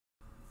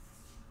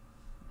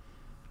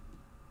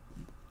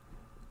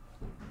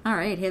All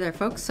right, hey there,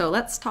 folks. So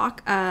let's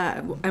talk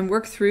and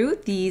work through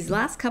these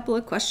last couple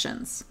of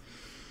questions.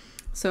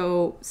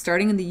 So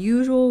starting in the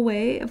usual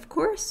way, of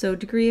course, so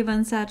degree of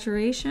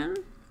unsaturation.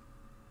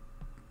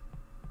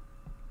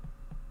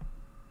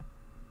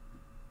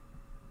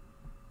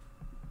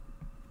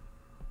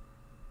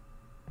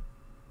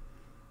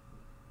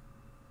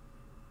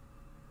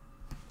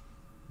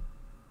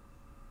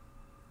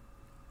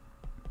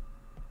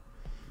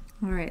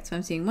 All right, so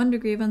I'm seeing 1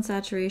 degree of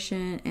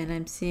unsaturation and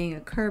I'm seeing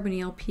a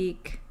carbonyl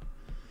peak.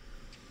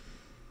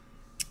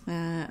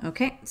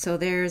 Okay, so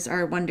there's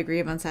our 1 degree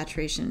of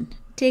unsaturation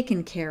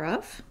taken care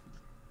of.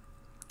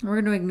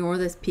 We're going to ignore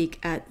this peak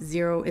at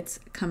 0. It's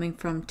coming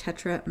from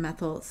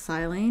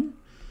tetramethylsilane,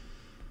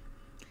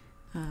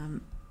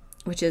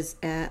 which is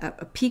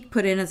a peak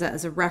put in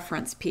as a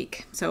reference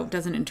peak. So it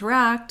doesn't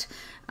interact,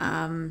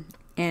 and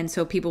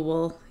so people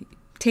will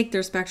take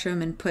their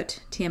spectrum and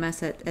put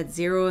TMS at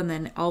 0, and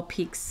then all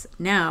peaks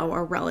now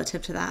are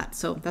relative to that.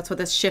 So that's what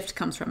this shift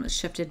comes from. It's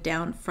shifted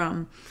down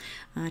from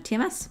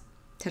TMS,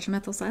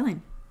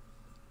 tetramethylsilane.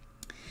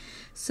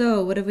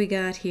 So what have we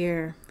got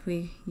here? If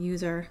we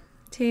use our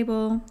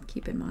table,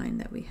 keep in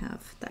mind that we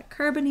have that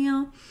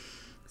carbonyl.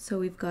 So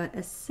we've got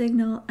a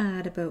signal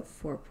at about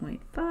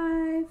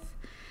 4.5.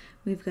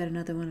 We've got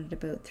another one at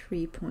about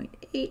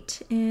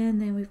 3.8,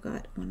 and then we've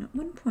got one at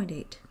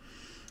 1.8.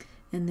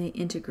 And they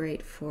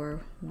integrate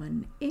for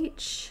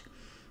 1H.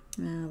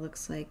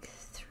 Looks like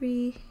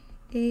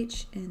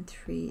 3H and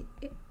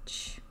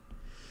 3H.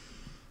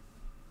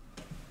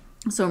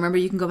 So remember,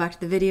 you can go back to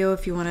the video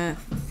if you want to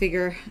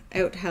figure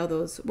out how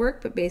those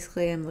work, but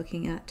basically I'm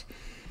looking at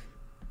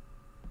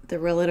the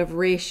relative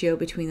ratio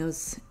between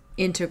those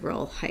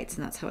integral heights,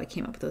 and that's how I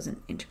came up with those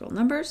integral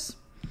numbers.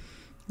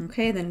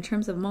 Okay, then in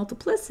terms of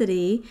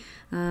multiplicity,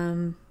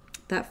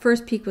 that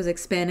first peak was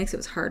expanding, so it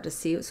was hard to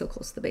see. It was so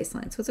close to the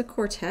baseline. So it's a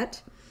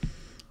quartet,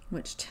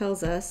 which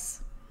tells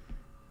us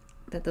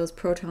that those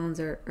protons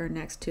are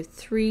next to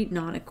 3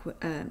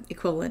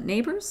 non-equivalent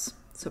neighbors,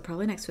 so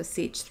probably next to a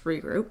CH3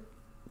 group.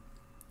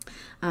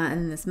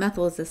 And this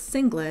methyl is a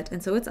singlet,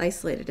 and so it's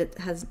isolated. It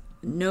has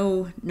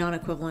no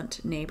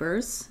non-equivalent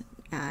neighbors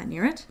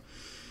near it.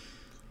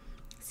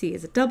 C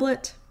is a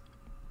doublet,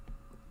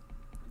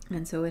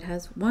 and so it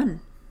has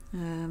 1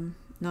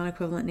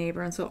 non-equivalent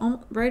neighbor. And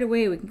so right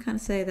away we can kind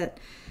of say that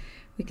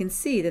we can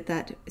see that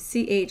that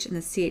CH and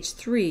the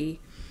CH3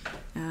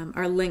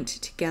 are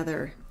linked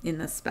together in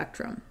the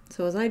spectrum.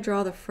 So as I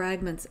draw the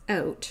fragments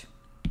out,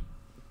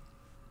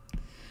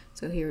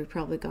 so here we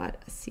probably got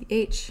a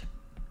CH,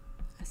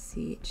 a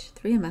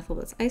CH3, a methyl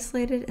that's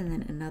isolated, and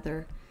then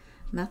another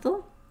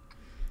methyl.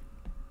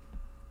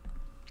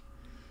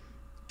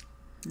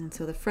 And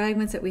so the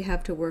fragments that we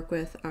have to work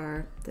with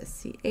are the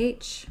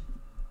CH.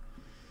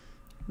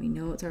 We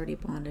know it's already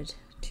bonded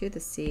to the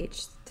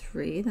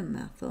CH3, the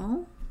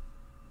methyl.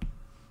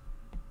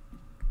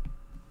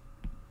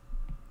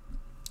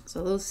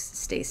 So those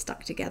stay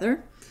stuck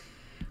together.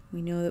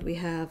 We know that we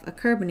have a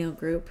carbonyl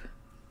group.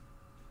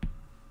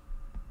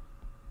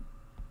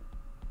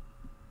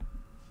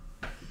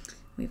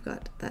 We've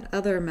got that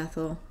other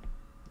methyl.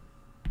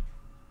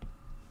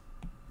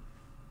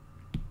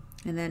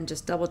 And then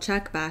just double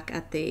check back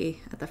at the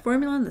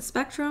formula and the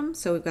spectrum.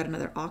 So we've got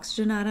another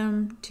oxygen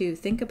atom to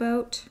think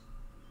about.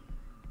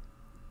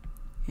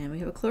 And we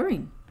have a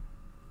chlorine.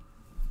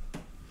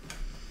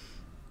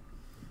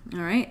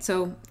 All right,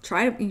 so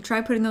you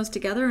try putting those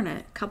together in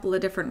a couple of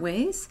different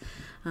ways,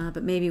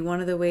 but maybe one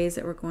of the ways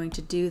that we're going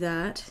to do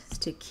that is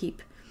to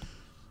keep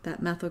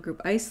that methyl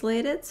group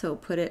isolated. So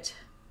put it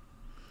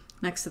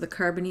next to the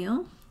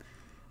carbonyl.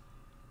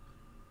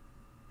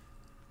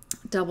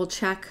 Double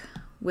check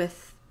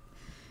with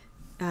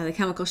the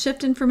chemical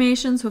shift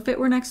information. So if it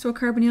were next to a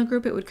carbonyl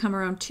group, it would come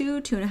around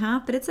 2,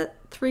 2.5, but it's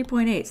at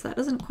 3.8, so that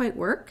doesn't quite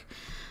work.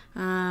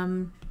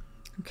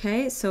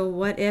 Okay, so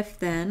what if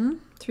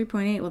then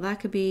 3.8? Well, that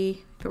could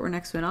be if it were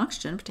next to an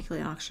oxygen,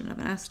 particularly an oxygen of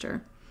an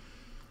ester.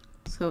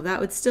 So that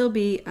would still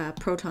be a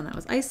proton that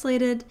was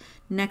isolated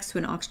next to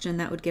an oxygen.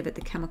 That would give it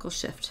the chemical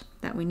shift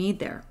that we need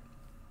there.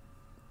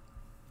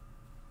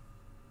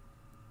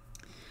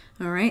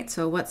 All right,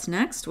 so what's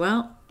next?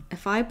 Well,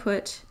 if I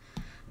put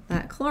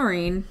that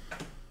chlorine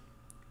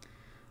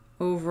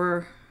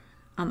over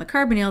on the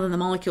carbonyl, then the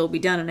molecule will be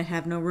done and I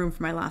have no room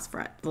for my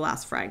the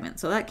last fragment.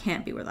 So that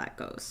can't be where that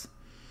goes.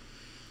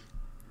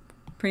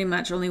 Pretty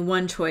much only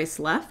one choice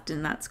left,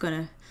 and it's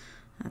gonna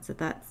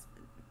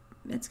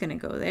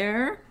go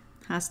there.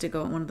 Has to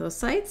go at one of those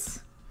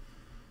sites.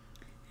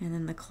 And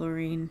then the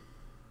chlorine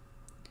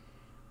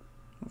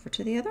over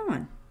to the other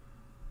one.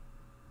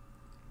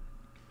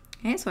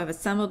 Okay, so I've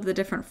assembled the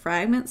different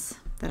fragments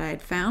that I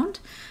had found.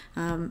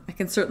 I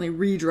can certainly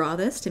redraw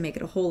this to make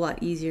it a whole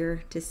lot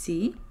easier to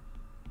see.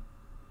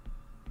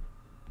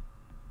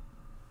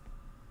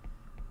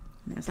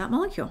 And there's that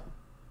molecule.